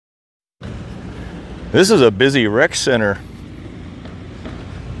This is a busy rec center.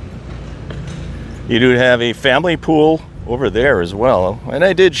 You do have a family pool over there as well, and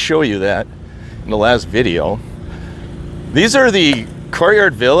I did show you that in the last video. These are the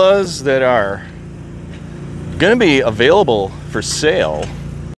courtyard villas that are going to be available for sale.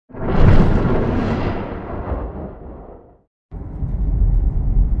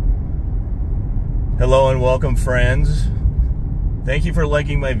 Hello and welcome, friends. Thank you for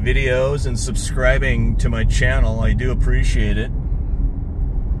liking my videos and subscribing to my channel. I do appreciate it.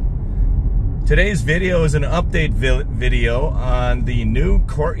 Today's video is an update video on the new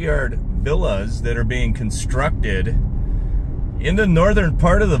courtyard villas that are being constructed in the northern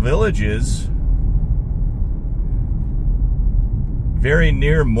part of the villages, very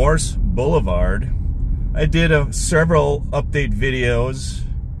near Morse Boulevard. I did several update videos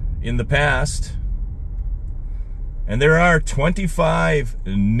in the past, and there are 25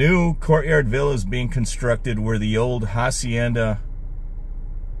 new courtyard villas being constructed where the old Hacienda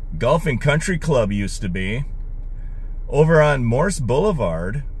Golf and Country Club used to be, over on Morse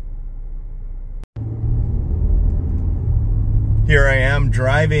Boulevard. Here I am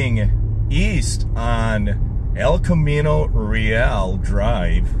driving east on El Camino Real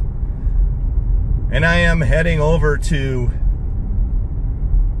Drive, and I am heading over to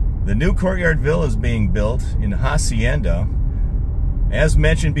the new courtyard villas being built in Hacienda. As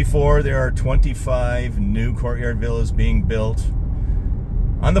mentioned before, there are 25 new courtyard villas being built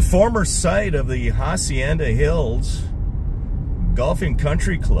on the former site of the Hacienda Hills Golf and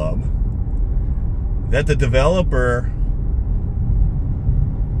Country Club that the developer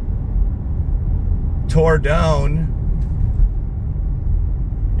tore down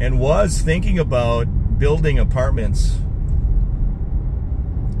and was thinking about building apartments.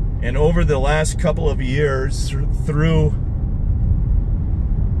 And over the last couple of years, through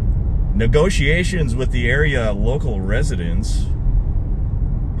negotiations with the area local residents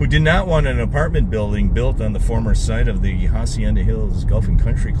who did not want an apartment building built on the former site of the Hacienda Hills Golf and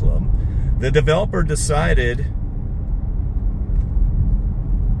Country Club, the developer decided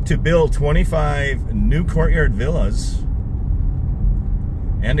to build 25 new courtyard villas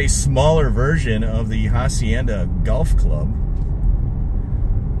and a smaller version of the Hacienda Golf Club.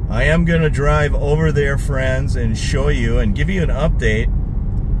 I am going to drive over there, friends, and show you and give you an update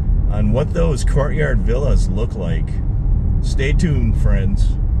on what those courtyard villas look like. Stay tuned, friends.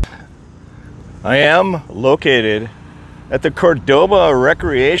 I am located at the Cordoba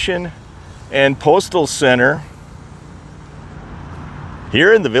Recreation and Postal Center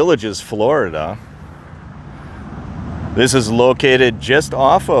here in the Villages, Florida. This is located just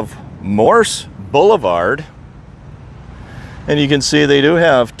off of Morse Boulevard. And you can see they do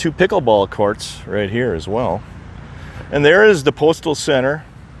have 2 pickleball courts right here as well. And there is the Postal Center.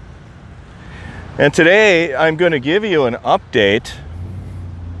 And today I'm going to give you an update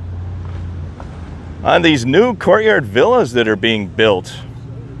on these new courtyard villas that are being built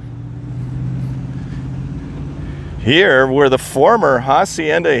here where the former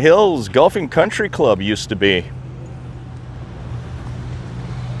Hacienda Hills Golf and Country Club used to be.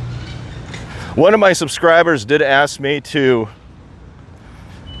 One of my subscribers did ask me to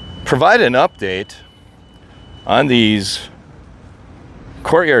provide an update on these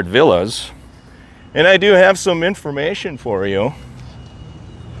courtyard villas, and I do have some information for you.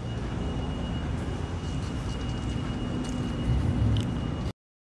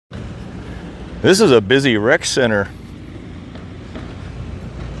 This is a busy rec center.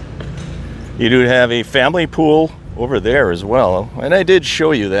 You do have a family pool over there as well, and I did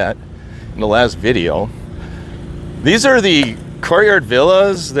show you that in the last video. These are the courtyard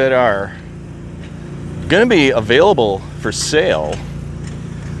villas that are going to be available for sale.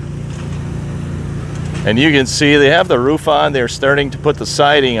 And you can see they have the roof on. They're starting to put the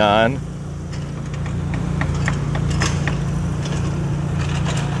siding on.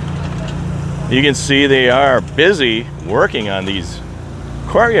 You can see they are busy working on these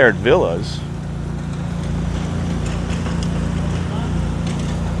courtyard villas.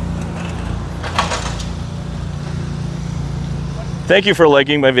 Thank you for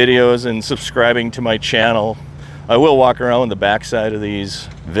liking my videos and subscribing to my channel. I will walk around the backside of these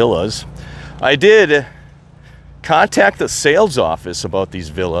villas. I did contact the sales office about these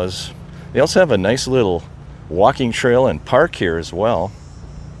villas. They also have a nice little walking trail and park here as well.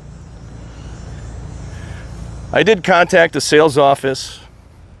 I did contact the sales office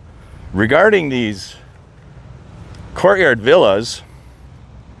regarding these courtyard villas,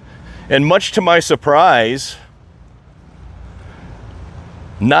 and much to my surprise,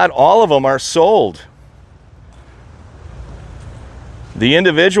 not all of them are sold. The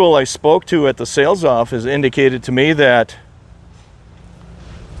individual I spoke to at the sales office indicated to me that,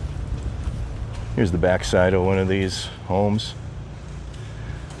 here's the backside of one of these homes.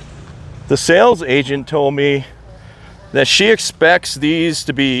 The sales agent told me that she expects these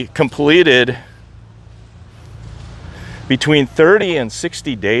to be completed between 30 and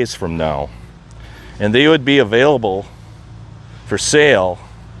 60 days from now, and they would be available for sale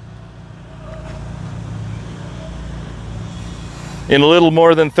in a little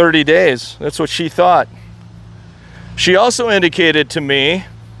more than 30 days. That's what she thought. She also indicated to me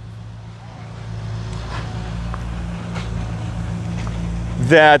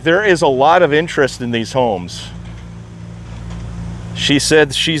that there is a lot of interest in these homes. She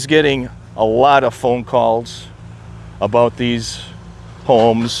said she's getting a lot of phone calls about these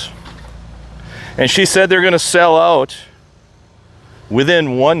homes, and she said they're going to sell out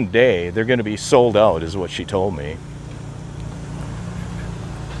within one day. They're going to be sold out, is what she told me.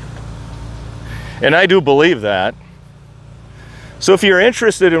 And I do believe that. So if you're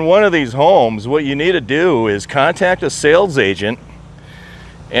interested in one of these homes, what you need to do is contact a sales agent.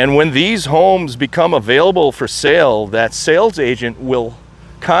 And when these homes become available for sale, that sales agent will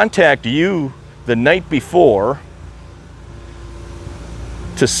contact you the night before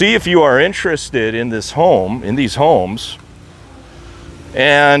to see if you are interested in this home, in these homes.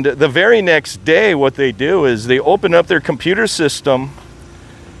 And the very next day, what they do is they open up their computer system,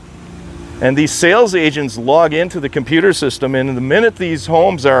 and these sales agents log into the computer system, and the minute these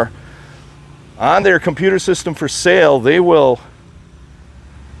homes are on their computer system for sale, they will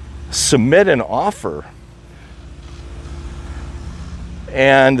submit an offer.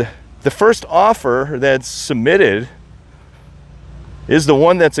 And the first offer that's submitted is the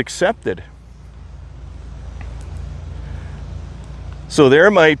one that's accepted. So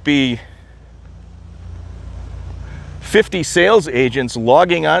there might be 50 sales agents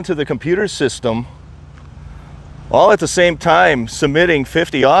logging onto the computer system all at the same time, submitting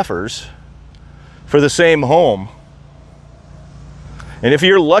 50 offers for the same home. And if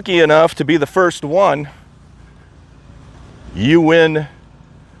you're lucky enough to be the first one, you win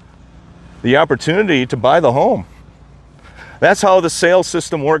the opportunity to buy the home. That's how the sales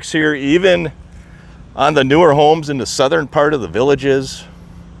system works here, even on the newer homes in the southern part of the villages.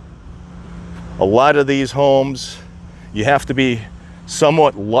 A lot of these homes, you have to be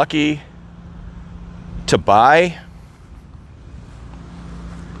somewhat lucky to buy.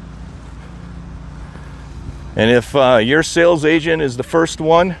 And if your sales agent is the first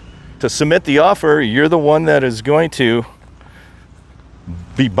one to submit the offer, you're the one that is going to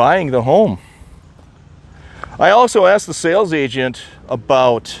be buying the home. I also asked the sales agent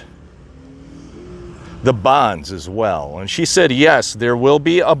about the bonds as well, and she said yes, there will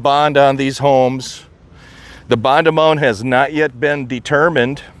be a bond on these homes. The bond amount has not yet been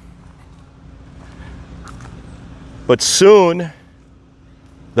determined, but soon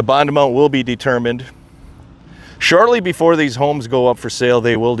the bond amount will be determined. Shortly before these homes go up for sale,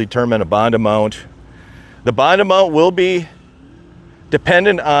 they will determine a bond amount. The bond amount will be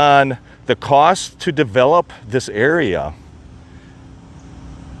dependent on the cost to develop this area.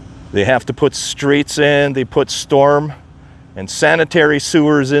 They have to put streets in, they put storm and sanitary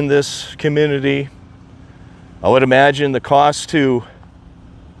sewers in this community. I would imagine the cost to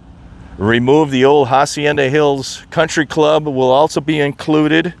remove the old Hacienda Hills Country Club will also be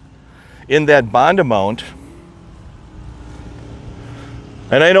included in that bond amount.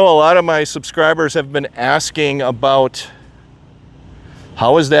 And I know a lot of my subscribers have been asking about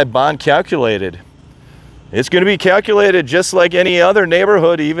how is that bond calculated? It's going to be calculated just like any other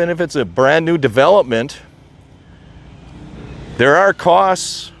neighborhood, even if it's a brand new development. There are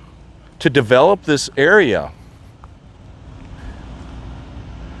costs to develop this area.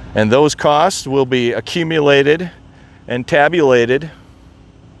 And those costs will be accumulated and tabulated.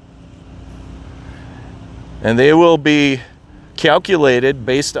 And they will be calculated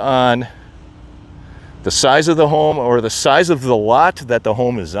based on the size of the home or the size of the lot that the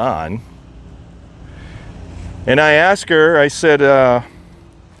home is on. And I asked her, I said,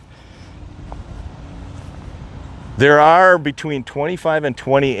 there are between 25 and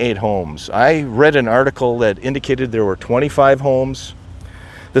 28 homes. I read an article that indicated there were 25 homes.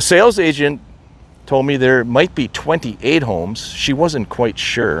 The sales agent told me there might be 28 homes. She wasn't quite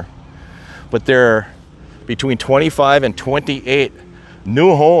sure, but there are between 25 and 28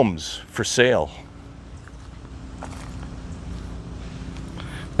 new homes for sale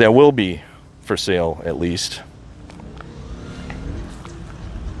that will be for sale, at least.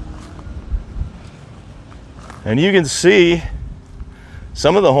 And you can see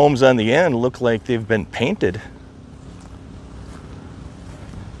some of the homes on the end look like they've been painted.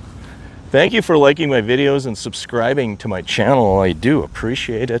 Thank you for liking my videos and subscribing to my channel. I do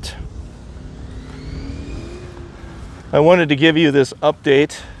appreciate it. I wanted to give you this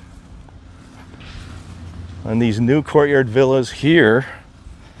update on these new courtyard villas here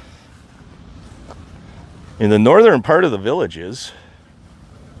in the northern part of the villages.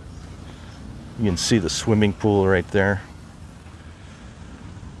 You can see the swimming pool right there.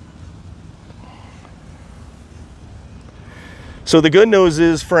 So the good news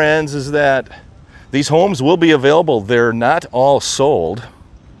is, friends, is that these homes will be available. They're not all sold.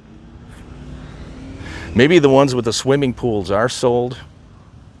 Maybe the ones with the swimming pools are sold.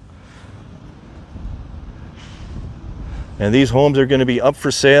 And these homes are going to be up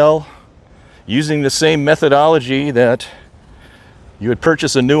for sale using the same methodology that you would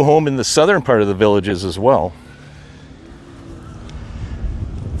purchase a new home in the southern part of the villages as well.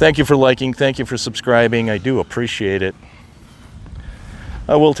 Thank you for liking. Thank you for subscribing. I do appreciate it.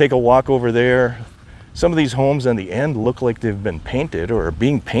 I will take a walk over there. Some of these homes on the end look like they've been painted or are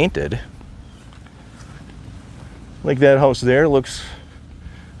being painted. Like that house there looks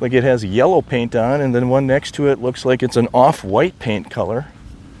like it has yellow paint on, and then one next to it looks like it's an off-white paint color.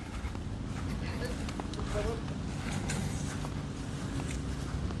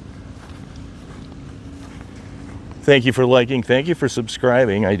 Thank you for liking. Thank you for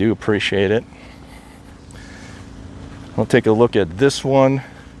subscribing. I do appreciate it. I'll take a look at this one.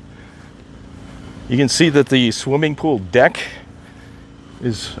 You can see that the swimming pool deck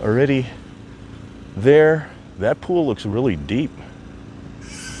is already there. That pool looks really deep.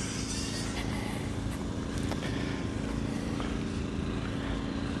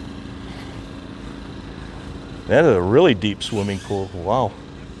 That is a really deep swimming pool. Wow.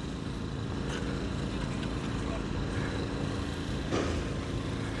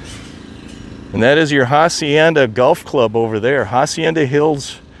 And that is your Hacienda Golf Club over there. Hacienda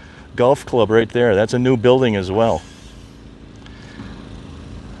Hills Golf Club right there. That's a new building as well.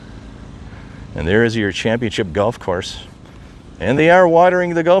 And there is your championship golf course. And they are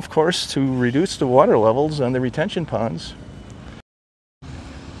watering the golf course to reduce the water levels on the retention ponds.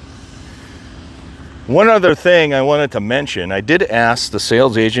 One other thing I wanted to mention, I did ask the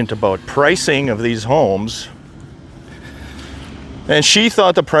sales agent about pricing of these homes. And she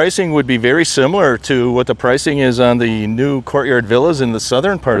thought the pricing would be very similar to what the pricing is on the new courtyard villas in the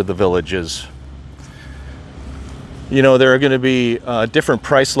southern part of the villages. You know, there are going to be different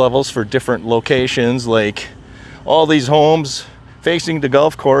price levels for different locations. Like all these homes facing the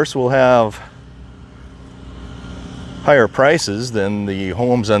golf course will have higher prices than the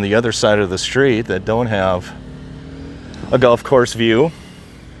homes on the other side of the street that don't have a golf course view.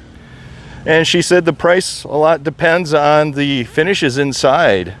 And she said the price a lot depends on the finishes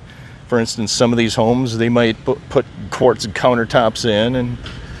inside. For instance, some of these homes, they might put quartz countertops in, and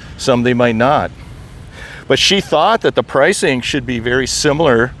some they might not. But she thought that the pricing should be very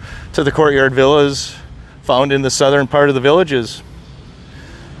similar to the courtyard villas found in the southern part of the villages.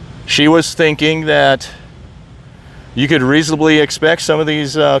 She was thinking that you could reasonably expect some of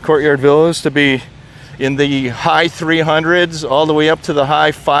these courtyard villas to be in the high 300s all the way up to the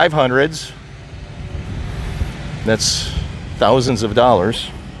high 500s. That's thousands of dollars,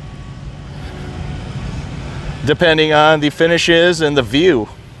 depending on the finishes and the view.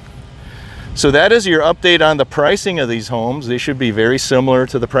 So that is your update on the pricing of these homes. They should be very similar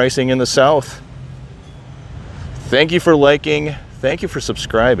to the pricing in the south. Thank you for liking. Thank you for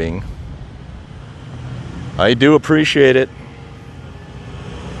subscribing. I do appreciate it.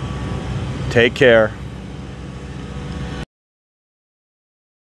 Take care.